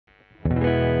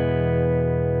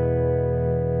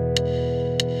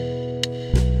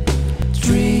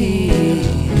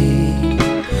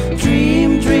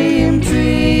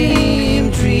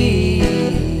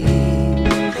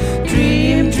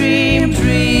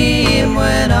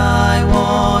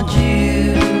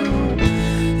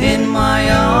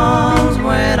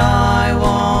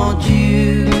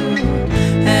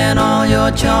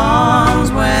charms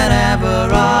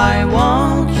whenever I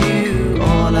want you.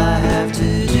 All I have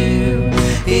to do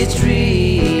is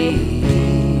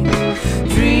dream,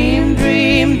 dream,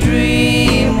 dream,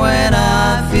 dream when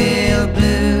I feel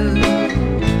blue.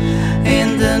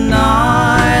 In the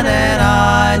night that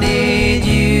I need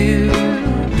you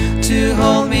to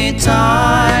hold me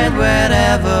tight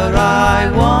whenever I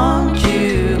want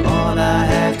you. All I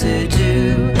have to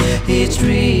do is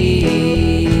dream.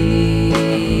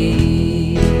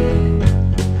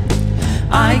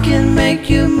 I can make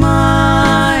you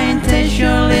mine, taste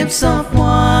your lips of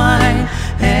wine,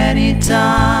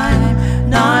 anytime,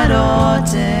 night or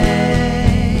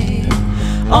day.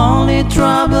 Only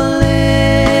trouble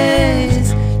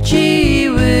is, gee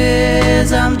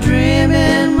whiz, I'm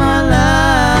dreaming my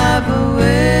life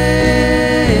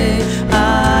away.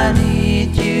 I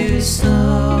need you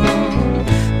so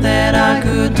that I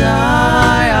could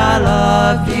die. I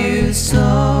love you so,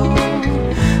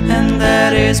 and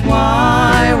that is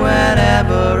why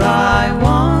whenever I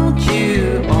want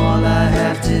you, all I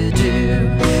have to do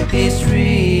is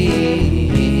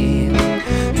dream,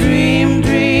 dream,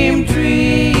 dream,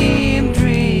 dream,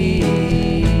 dream.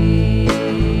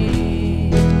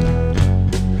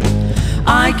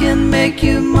 I can make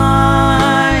you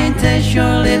mine, taste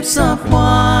your lips of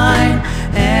wine,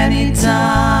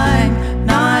 anytime,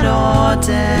 night or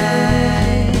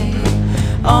day.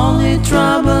 Only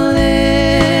trouble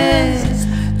is,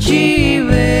 gee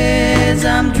whiz,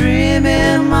 I'm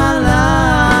dreaming my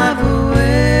life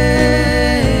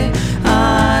away.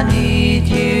 I need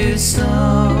you so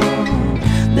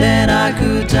that I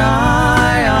could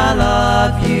die. I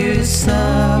love you so,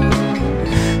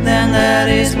 then that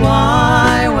is why